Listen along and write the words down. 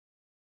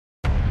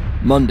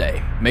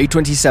Monday, May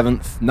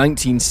 27th,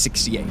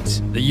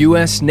 1968. The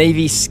U.S.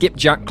 Navy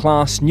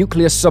Skipjack-class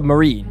nuclear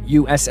submarine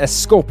USS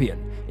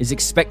Scorpion is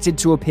expected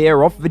to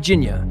appear off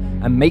Virginia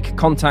and make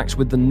contact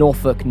with the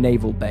Norfolk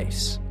Naval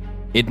Base.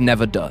 It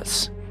never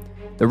does.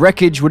 The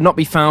wreckage would not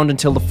be found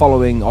until the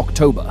following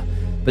October,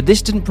 but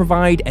this didn't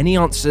provide any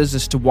answers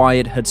as to why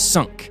it had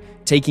sunk,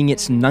 taking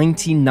its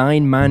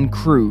 99-man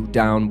crew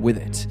down with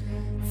it.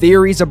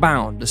 Theories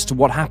abound as to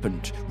what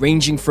happened,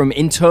 ranging from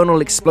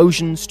internal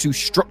explosions to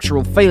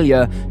structural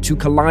failure to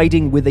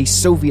colliding with a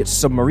Soviet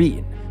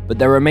submarine, but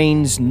there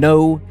remains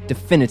no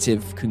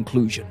definitive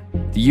conclusion.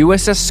 The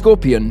USS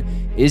Scorpion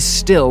is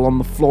still on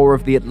the floor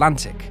of the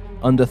Atlantic,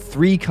 under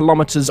 3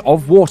 kilometers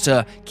of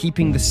water,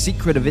 keeping the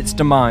secret of its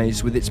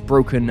demise with its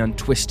broken and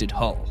twisted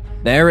hull.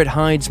 There it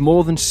hides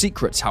more than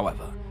secrets,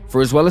 however, for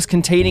as well as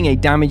containing a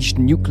damaged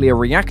nuclear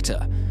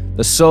reactor,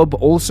 the sub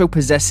also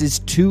possesses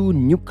 2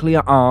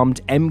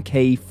 nuclear-armed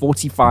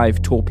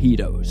Mk-45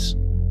 torpedoes.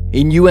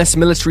 In US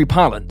military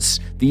parlance,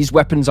 these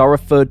weapons are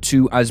referred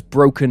to as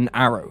broken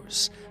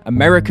arrows,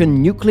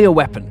 American nuclear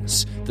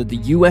weapons that the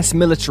US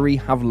military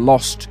have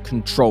lost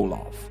control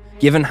of.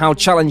 Given how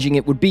challenging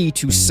it would be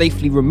to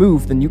safely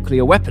remove the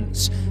nuclear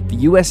weapons, the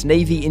US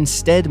Navy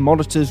instead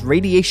monitors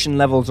radiation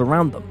levels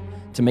around them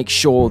to make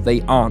sure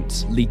they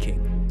aren't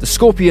leaking. The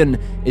Scorpion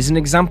is an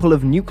example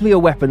of nuclear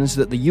weapons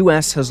that the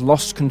US has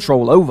lost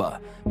control over,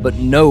 but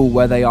know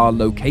where they are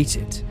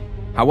located.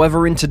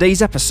 However, in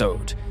today's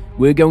episode,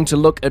 we're going to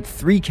look at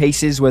 3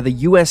 cases where the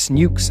US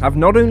nukes have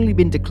not only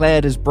been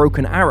declared as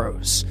broken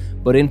arrows,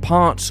 but in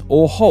part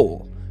or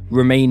whole,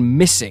 remain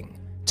missing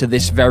to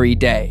this very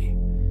day.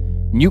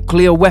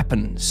 Nuclear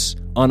weapons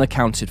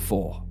unaccounted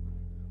for.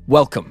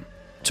 Welcome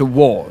to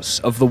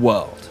Wars of the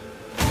World.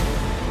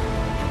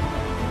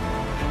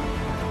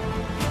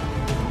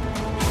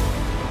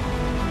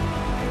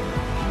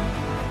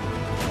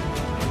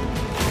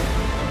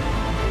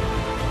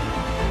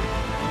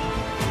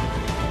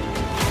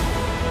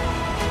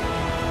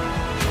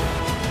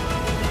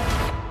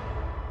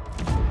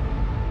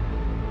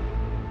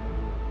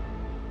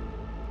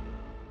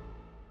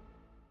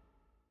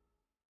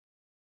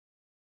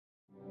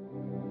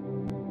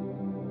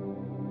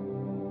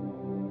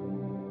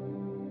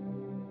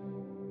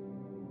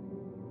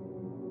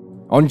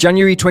 On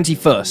January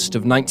 21st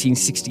of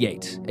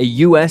 1968, a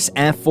US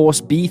Air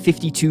Force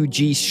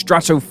B-52G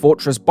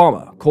Stratofortress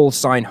bomber, call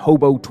sign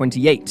Hobo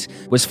 28,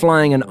 was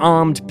flying an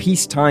armed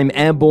peacetime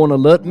airborne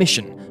alert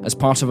mission as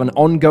part of an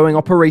ongoing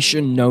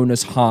operation known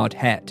as Hard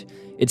Head.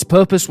 Its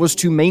purpose was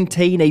to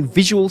maintain a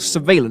visual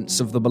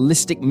surveillance of the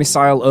ballistic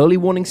missile early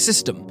warning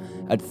system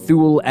at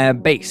Thule Air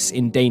Base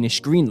in Danish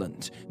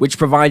Greenland, which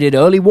provided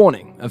early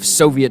warning of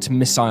Soviet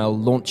missile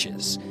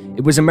launches.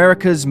 It was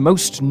America's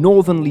most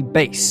northerly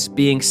base,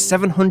 being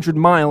 700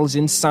 miles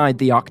inside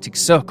the Arctic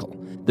Circle.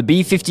 The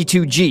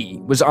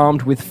B-52G was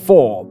armed with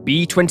 4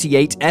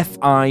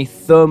 B-28Fi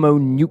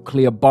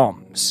thermonuclear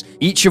bombs,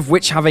 each of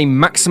which have a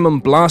maximum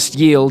blast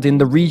yield in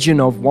the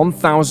region of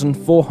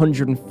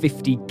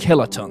 1,450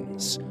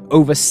 kilotons,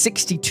 over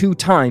 62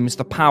 times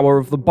the power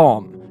of the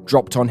bomb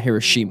dropped on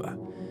Hiroshima.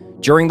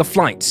 During the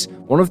flight,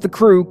 one of the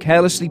crew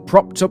carelessly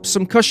propped up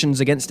some cushions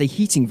against a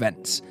heating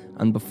vent,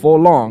 and before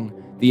long,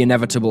 the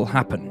inevitable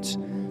happened.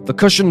 The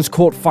cushions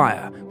caught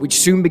fire, which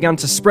soon began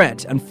to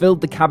spread and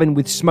filled the cabin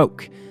with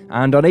smoke,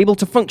 and unable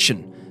to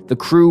function, the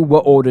crew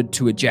were ordered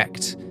to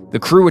eject. The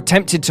crew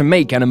attempted to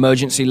make an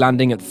emergency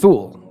landing at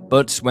Thule,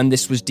 but when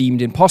this was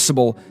deemed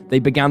impossible, they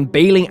began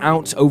bailing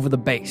out over the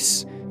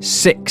base.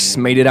 6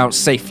 made it out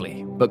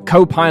safely, but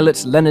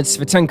co-pilot Leonid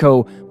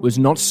Svitenko was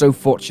not so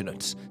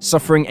fortunate,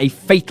 suffering a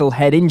fatal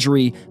head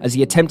injury as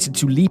he attempted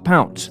to leap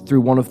out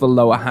through one of the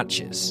lower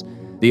hatches.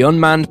 The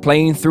unmanned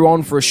plane threw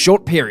on for a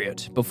short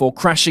period before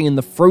crashing in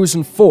the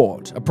frozen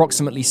ford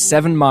approximately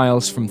 7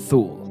 miles from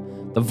Thule.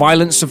 The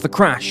violence of the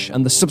crash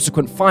and the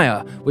subsequent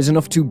fire was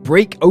enough to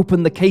break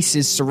open the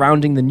cases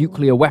surrounding the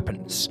nuclear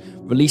weapons,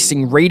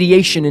 releasing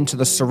radiation into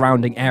the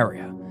surrounding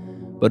area.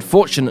 But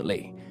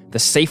fortunately, the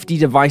safety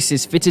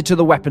devices fitted to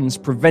the weapons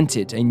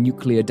prevented a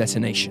nuclear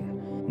detonation.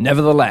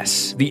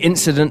 Nevertheless, the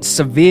incident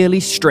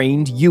severely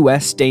strained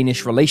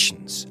US-Danish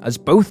relations, as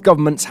both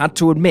governments had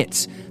to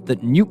admit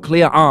that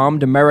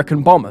nuclear-armed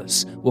American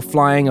bombers were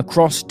flying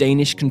across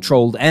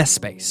Danish-controlled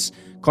airspace,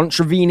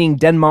 contravening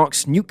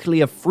Denmark's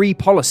nuclear-free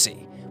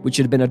policy, which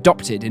had been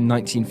adopted in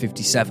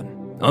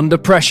 1957. Under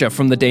pressure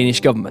from the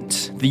Danish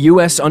government, the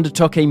US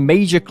undertook a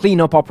major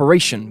cleanup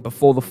operation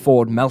before the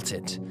ford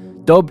melted.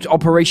 Dubbed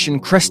Operation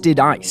Crested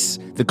Ice,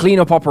 the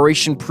cleanup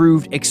operation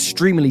proved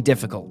extremely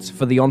difficult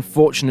for the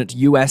unfortunate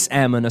US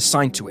airmen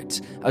assigned to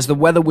it, as the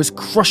weather was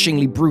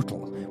crushingly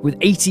brutal, with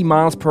 80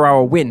 miles per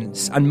hour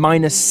winds and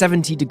minus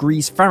 70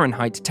 degrees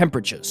Fahrenheit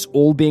temperatures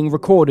all being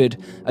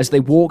recorded as they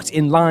walked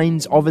in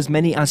lines of as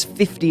many as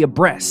 50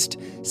 abreast,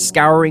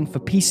 scouring for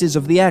pieces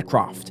of the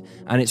aircraft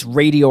and its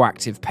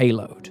radioactive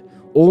payload.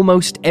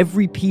 Almost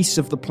every piece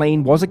of the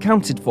plane was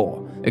accounted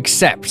for,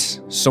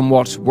 except,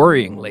 somewhat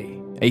worryingly,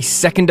 a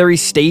secondary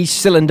stage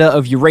cylinder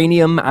of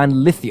uranium and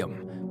lithium,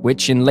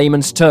 which in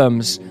layman's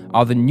terms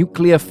are the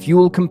nuclear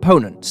fuel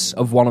components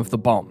of one of the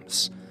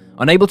bombs.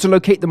 Unable to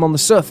locate them on the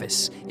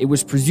surface, it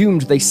was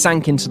presumed they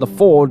sank into the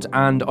Ford,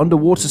 and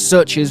underwater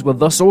searches were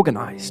thus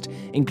organized,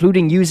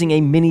 including using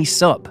a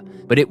mini-sub,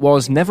 but it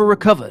was never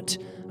recovered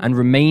and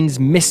remains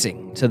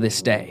missing to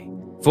this day.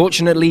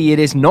 Fortunately, it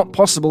is not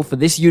possible for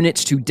this unit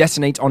to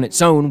detonate on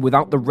its own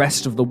without the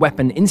rest of the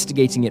weapon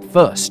instigating it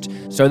first,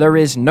 so there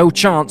is no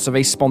chance of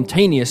a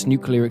spontaneous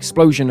nuclear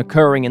explosion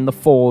occurring in the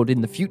Ford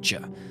in the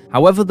future.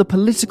 However, the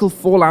political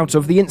fallout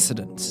of the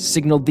incident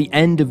signaled the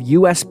end of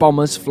US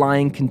bombers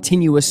flying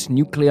continuous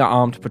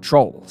nuclear-armed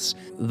patrols,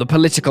 the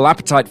political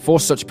appetite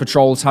for such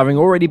patrols having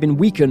already been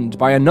weakened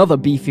by another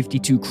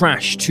B-52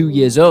 crash 2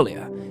 years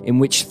earlier, in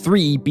which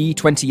 3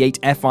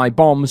 B-28 Fi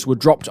bombs were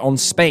dropped on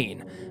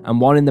Spain, and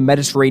one in the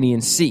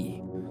Mediterranean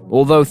Sea,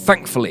 although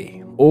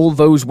thankfully, all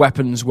those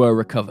weapons were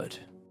recovered.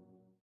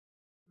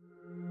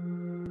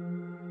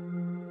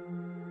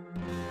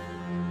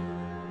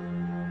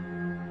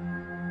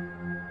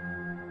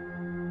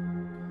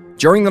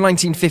 During the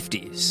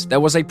 1950s,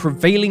 there was a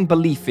prevailing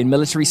belief in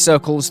military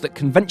circles that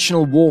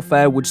conventional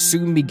warfare would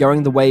soon be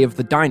going the way of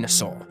the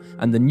dinosaur,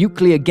 and the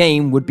nuclear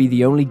game would be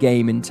the only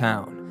game in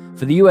town.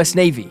 For the US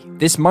Navy,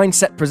 this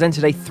mindset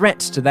presented a threat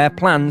to their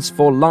plans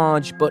for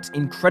large but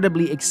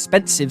incredibly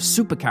expensive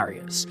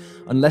supercarriers,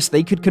 unless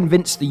they could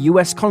convince the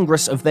US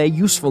Congress of their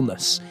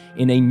usefulness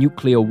in a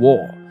nuclear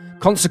war.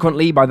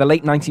 Consequently, by the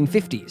late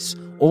 1950s,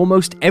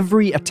 almost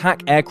every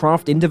attack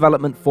aircraft in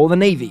development for the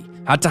Navy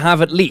had to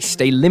have at least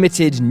a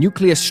limited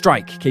nuclear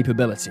strike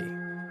capability.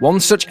 One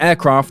such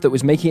aircraft that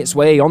was making its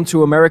way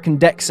onto American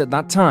decks at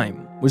that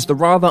time was the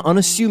rather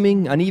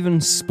unassuming and even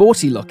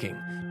sporty-looking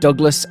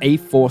Douglas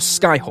A-4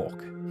 Skyhawk.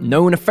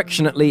 Known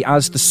affectionately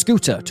as the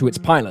Scooter to its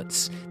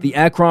pilots, the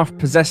aircraft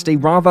possessed a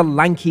rather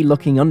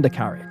lanky-looking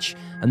undercarriage,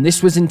 and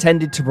this was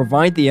intended to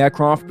provide the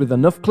aircraft with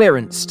enough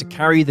clearance to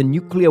carry the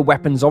nuclear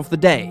weapons of the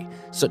day,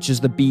 such as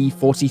the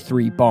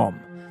B-43 bomb.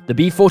 The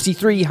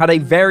B-43 had a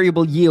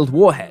variable yield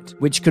warhead,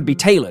 which could be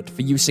tailored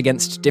for use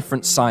against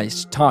different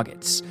sized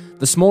targets,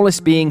 the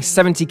smallest being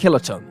 70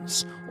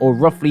 kilotons, or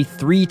roughly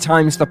 3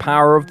 times the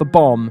power of the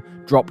bomb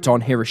dropped on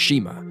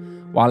Hiroshima,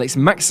 while its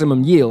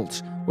maximum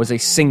yield was a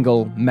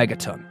single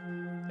megaton.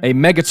 A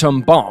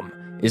megaton bomb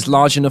is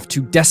large enough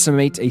to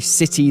decimate a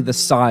city the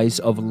size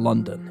of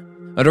London.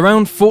 At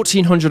around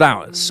 1400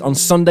 hours on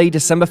Sunday,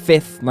 December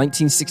 5th,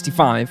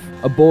 1965,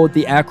 aboard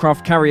the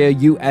aircraft carrier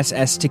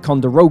USS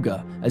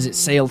Ticonderoga as it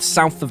sailed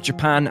south of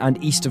Japan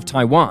and east of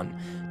Taiwan,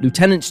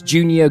 Lieutenant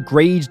Junior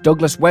Grade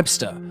Douglas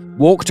Webster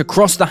walked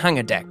across the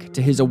hangar deck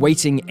to his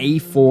awaiting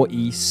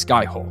A-4E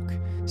Skyhawk.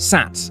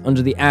 Sat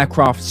under the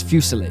aircraft's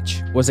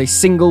fuselage was a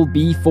single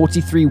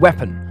B-43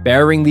 weapon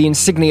bearing the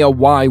insignia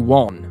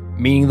Y-1,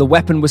 meaning the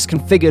weapon was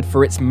configured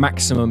for its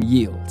maximum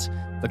yield.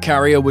 The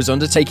carrier was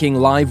undertaking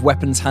live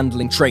weapons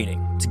handling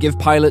training to give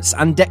pilots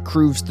and deck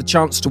crews the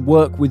chance to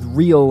work with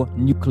real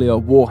nuclear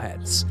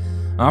warheads.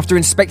 After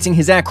inspecting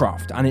his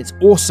aircraft and its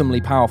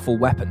awesomely powerful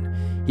weapon,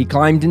 he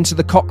climbed into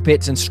the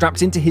cockpit and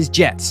strapped into his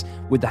jet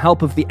with the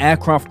help of the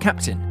aircraft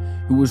captain,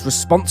 who was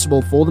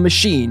responsible for the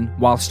machine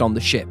whilst on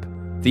the ship.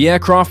 The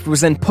aircraft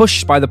was then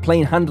pushed by the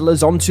plane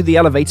handlers onto the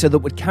elevator that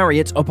would carry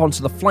it up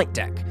onto the flight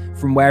deck,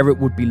 from where it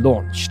would be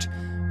launched.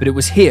 But it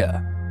was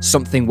here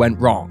something went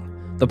wrong.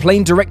 The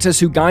plane directors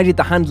who guided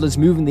the handlers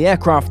moving the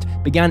aircraft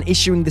began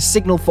issuing the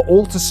signal for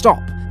all to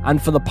stop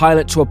and for the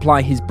pilot to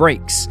apply his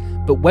brakes,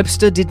 but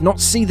Webster did not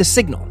see the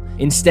signal,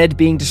 instead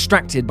being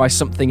distracted by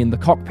something in the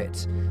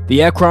cockpit.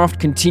 The aircraft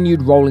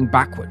continued rolling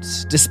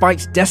backwards,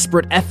 despite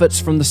desperate efforts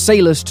from the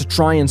sailors to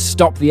try and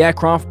stop the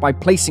aircraft by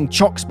placing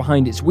chocks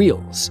behind its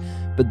wheels,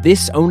 but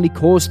this only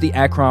caused the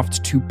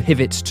aircraft to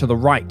pivot to the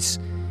right.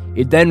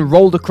 It then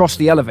rolled across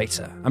the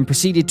elevator and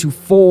proceeded to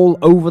fall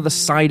over the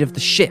side of the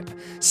ship,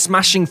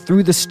 smashing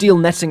through the steel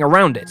netting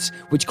around it,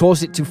 which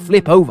caused it to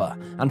flip over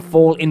and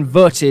fall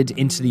inverted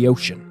into the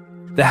ocean.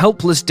 The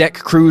helpless deck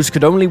crews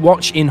could only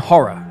watch in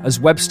horror as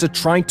Webster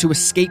tried to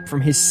escape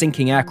from his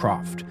sinking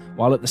aircraft,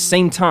 while at the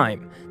same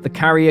time, the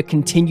carrier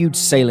continued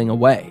sailing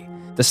away.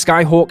 The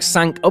Skyhawk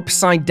sank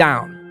upside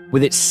down,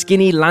 with its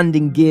skinny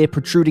landing gear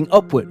protruding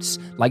upwards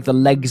like the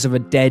legs of a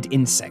dead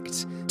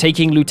insect,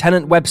 taking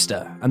Lieutenant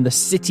Webster and the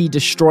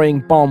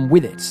city-destroying bomb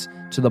with it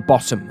to the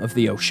bottom of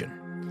the ocean.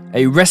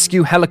 A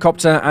rescue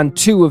helicopter and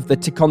 2 of the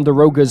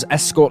Ticonderoga's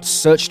escorts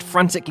searched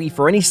frantically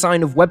for any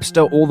sign of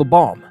Webster or the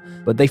bomb,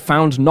 but they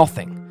found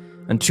nothing,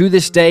 and to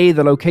this day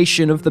the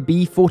location of the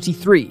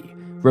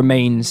B-43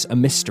 remains a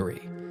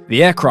mystery.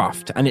 The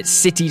aircraft and its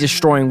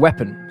city-destroying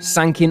weapon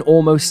sank in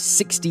almost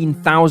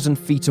 16,000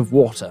 feet of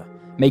water,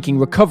 making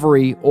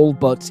recovery all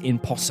but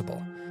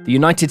impossible. The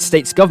United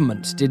States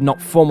government did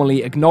not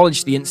formally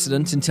acknowledge the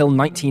incident until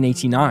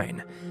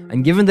 1989,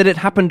 and given that it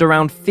happened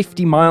around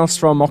 50 miles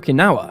from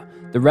Okinawa,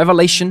 the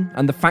revelation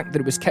and the fact that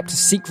it was kept a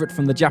secret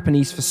from the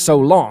Japanese for so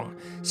long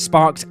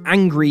sparked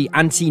angry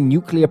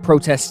anti-nuclear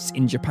protests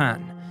in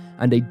Japan,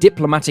 and a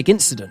diplomatic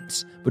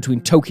incident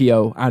between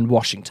Tokyo and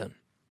Washington.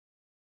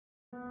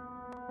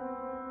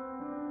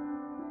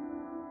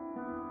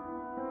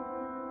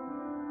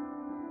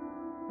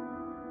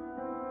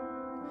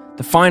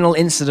 the final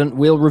incident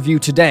we'll review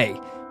today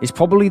is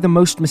probably the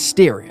most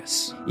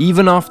mysterious,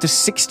 even after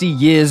 60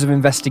 years of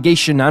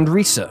investigation and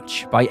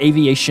research by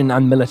aviation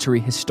and military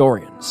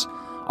historians.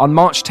 On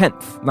March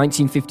 10th,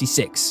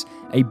 1956,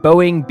 a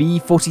Boeing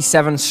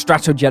B-47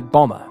 Stratojet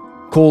bomber,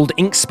 called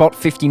Inkspot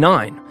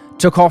 59,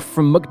 took off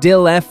from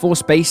MacDill Air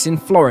Force Base in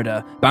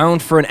Florida,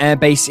 bound for an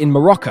airbase in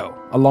Morocco,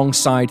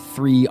 alongside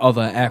 3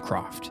 other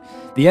aircraft.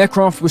 The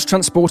aircraft was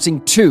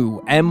transporting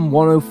 2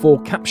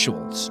 M104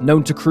 capsules,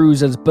 known to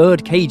crews as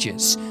bird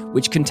cages,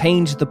 which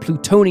contained the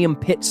plutonium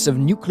pits of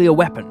nuclear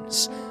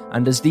weapons,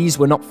 and as these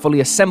were not fully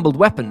assembled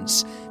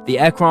weapons, the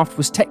aircraft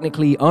was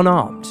technically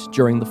unarmed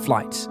during the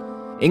flight.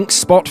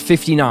 Inkspot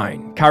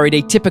 59 carried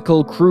a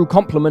typical crew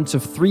complement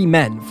of 3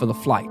 men for the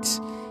flight.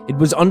 It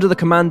was under the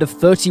command of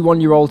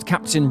 31-year-old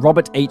Captain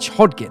Robert H.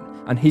 Hodgkin,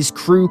 and his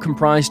crew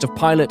comprised of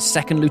pilot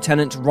 2nd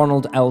Lieutenant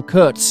Ronald L.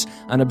 Kurtz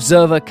and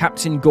observer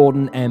Captain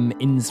Gordon M.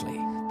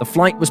 Inslee. The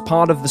flight was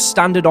part of the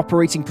standard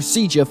operating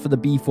procedure for the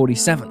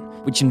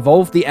B-47, which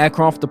involved the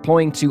aircraft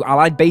deploying to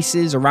Allied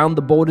bases around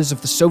the borders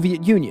of the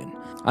Soviet Union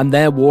and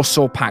their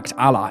Warsaw Pact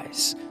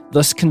allies,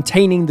 thus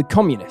containing the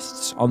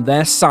communists on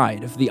their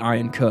side of the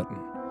Iron Curtain.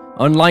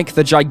 Unlike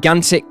the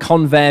gigantic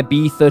Convair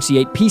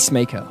B-38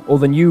 Peacemaker or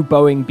the new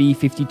Boeing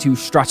B-52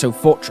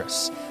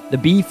 Stratofortress, the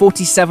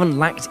B-47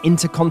 lacked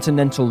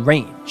intercontinental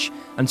range,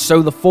 and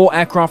so the 4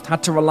 aircraft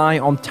had to rely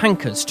on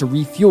tankers to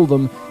refuel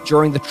them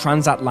during the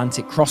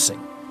transatlantic crossing,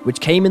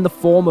 which came in the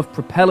form of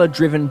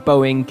propeller-driven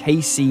Boeing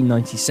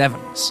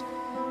KC-97s.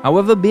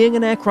 However, being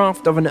an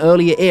aircraft of an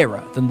earlier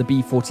era than the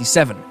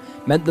B-47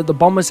 meant that the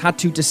bombers had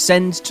to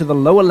descend to the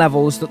lower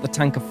levels that the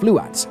tanker flew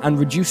at and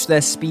reduce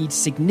their speed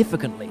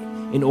significantly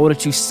in order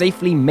to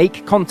safely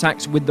make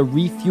contact with the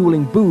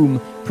refueling boom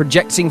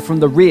projecting from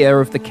the rear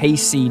of the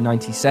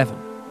KC-97.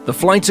 The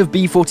flight of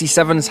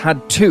B-47s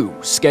had 2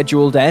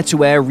 scheduled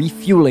air-to-air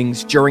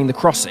refuelings during the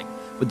crossing,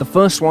 with the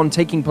first one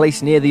taking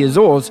place near the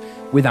Azores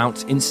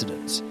without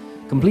incident.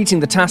 Completing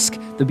the task,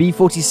 the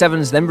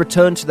B-47s then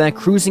returned to their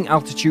cruising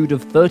altitude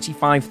of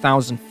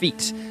 35,000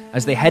 feet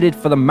as they headed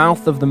for the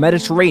mouth of the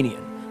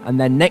Mediterranean and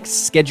their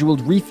next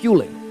scheduled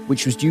refueling,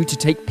 which was due to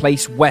take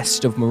place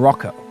west of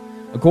Morocco.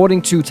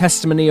 According to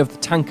testimony of the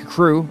tanker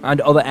crew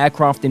and other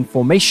aircraft in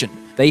formation,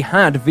 they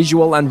had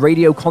visual and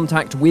radio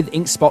contact with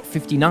Inkspot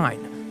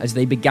 59 as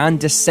they began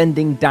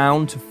descending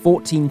down to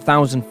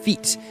 14,000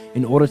 feet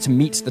in order to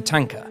meet the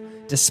tanker,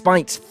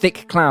 despite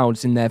thick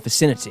clouds in their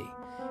vicinity.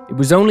 It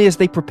was only as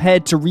they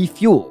prepared to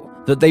refuel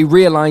that they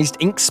realized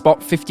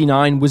Inkspot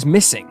 59 was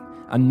missing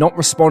and not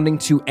responding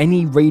to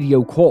any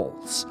radio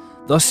calls.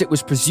 Thus, it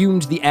was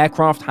presumed the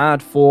aircraft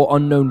had, for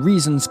unknown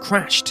reasons,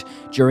 crashed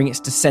during its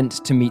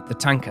descent to meet the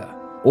tanker.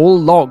 All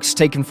logs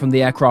taken from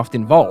the aircraft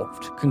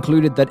involved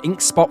concluded that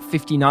Inkspot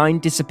 59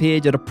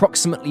 disappeared at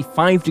approximately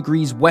 5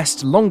 degrees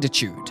west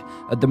longitude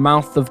at the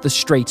mouth of the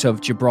Strait of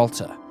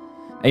Gibraltar.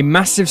 A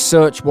massive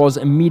search was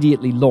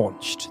immediately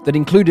launched that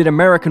included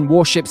American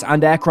warships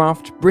and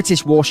aircraft,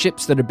 British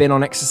warships that had been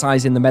on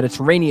exercise in the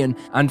Mediterranean,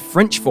 and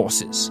French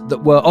forces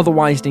that were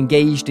otherwise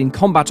engaged in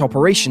combat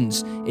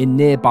operations in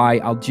nearby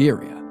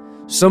Algeria.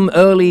 Some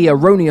early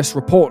erroneous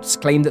reports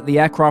claimed that the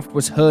aircraft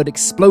was heard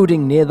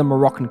exploding near the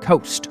Moroccan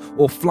coast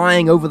or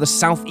flying over the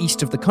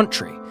southeast of the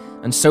country,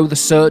 and so the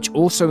search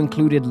also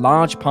included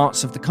large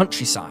parts of the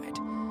countryside.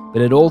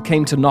 But it all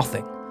came to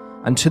nothing,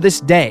 and to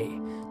this day,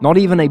 not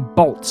even a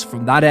bolt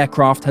from that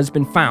aircraft has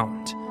been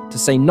found, to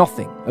say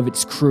nothing of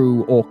its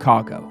crew or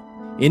cargo.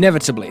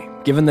 Inevitably,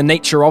 given the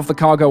nature of the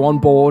cargo on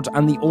board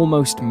and the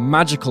almost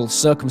magical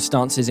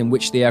circumstances in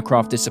which the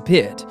aircraft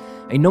disappeared,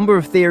 a number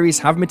of theories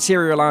have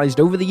materialized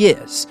over the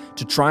years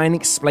to try and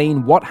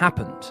explain what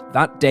happened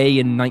that day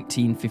in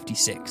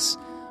 1956.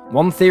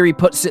 One theory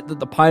puts it that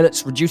the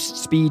pilots reduced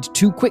speed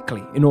too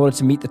quickly in order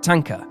to meet the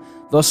tanker,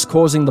 thus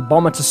causing the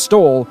bomber to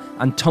stall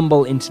and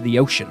tumble into the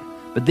ocean.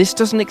 But this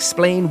doesn't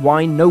explain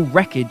why no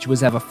wreckage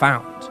was ever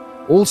found.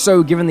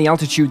 Also, given the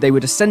altitude they were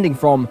descending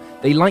from,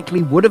 they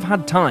likely would have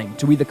had time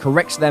to either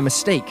correct their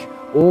mistake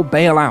or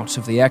bail out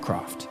of the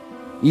aircraft.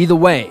 Either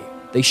way,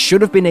 they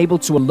should have been able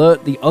to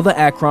alert the other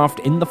aircraft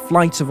in the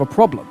flight of a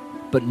problem,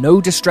 but no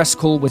distress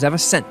call was ever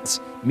sent,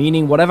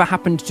 meaning whatever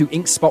happened to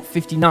Inkspot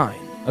 59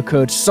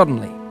 occurred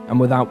suddenly and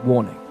without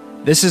warning.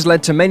 This has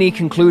led to many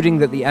concluding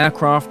that the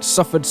aircraft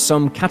suffered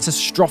some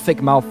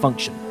catastrophic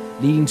malfunction,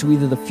 leading to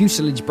either the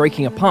fuselage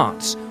breaking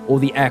apart or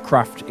the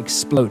aircraft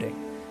exploding.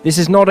 This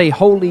is not a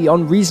wholly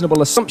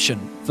unreasonable assumption,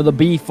 for the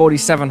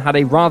B-47 had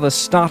a rather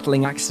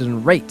startling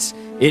accident rate,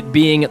 it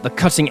being at the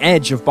cutting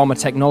edge of bomber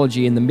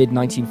technology in the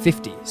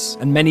mid-1950s,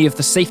 and many of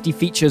the safety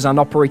features and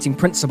operating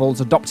principles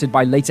adopted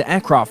by later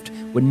aircraft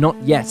were not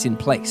yet in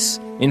place.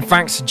 In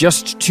fact,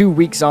 just 2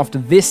 weeks after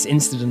this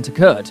incident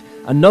occurred,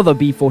 another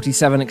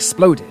B-47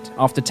 exploded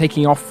after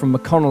taking off from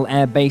McConnell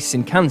Air Base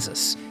in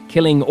Kansas,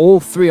 killing all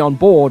 3 on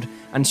board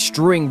and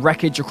strewing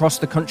wreckage across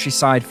the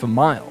countryside for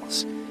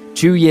miles.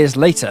 2 years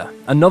later,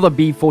 another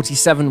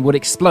B-47 would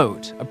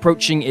explode,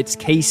 approaching its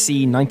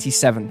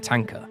KC-97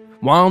 tanker.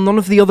 While none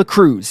of the other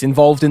crews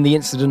involved in the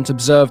incident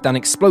observed an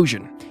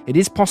explosion, it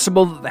is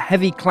possible that the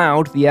heavy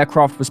cloud the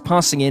aircraft was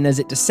passing in as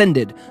it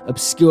descended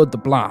obscured the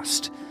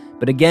blast.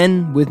 But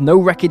again, with no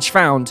wreckage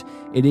found,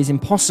 it is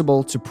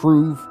impossible to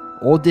prove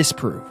or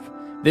disprove.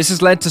 This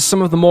has led to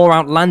some of the more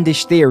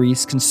outlandish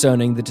theories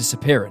concerning the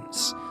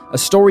disappearance. A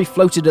story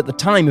floated at the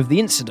time of the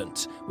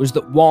incident was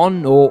that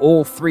one or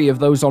all three of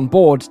those on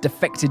board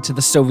defected to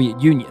the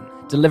Soviet Union,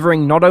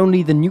 delivering not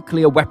only the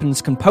nuclear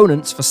weapons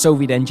components for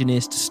Soviet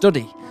engineers to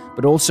study,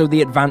 but also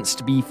the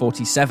advanced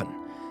B-47.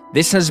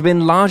 This has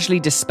been largely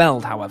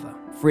dispelled, however,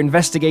 for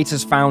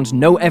investigators found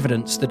no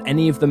evidence that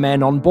any of the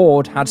men on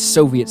board had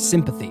Soviet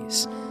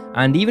sympathies,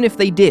 and even if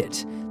they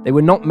did, they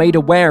were not made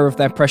aware of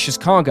their precious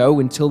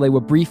cargo until they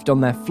were briefed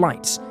on their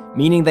flights,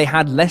 meaning they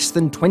had less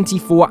than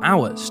 24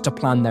 hours to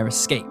plan their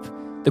escape.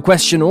 The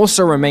question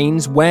also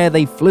remains where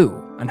they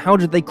flew, and how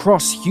did they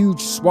cross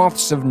huge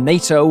swaths of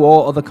NATO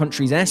or other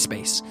countries'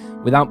 airspace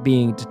without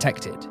being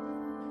detected?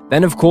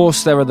 Then, of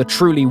course, there are the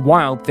truly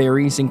wild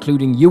theories,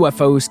 including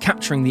UFOs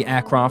capturing the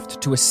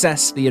aircraft to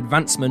assess the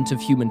advancement of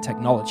human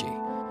technology.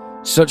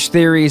 Such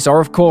theories are,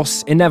 of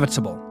course,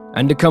 inevitable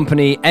and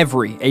accompany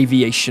every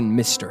aviation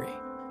mystery.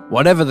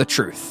 Whatever the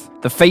truth,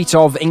 the fate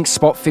of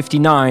Inkspot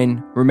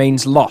 59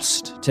 remains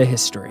lost to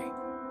history.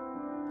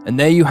 And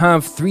there you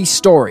have 3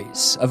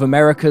 stories of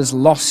America's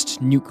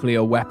lost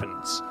nuclear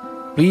weapons.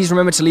 Please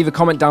remember to leave a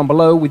comment down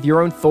below with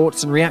your own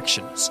thoughts and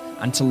reactions,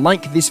 and to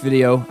like this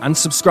video and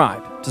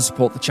subscribe to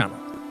support the channel.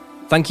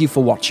 Thank you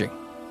for watching,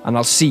 and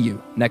I'll see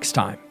you next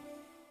time.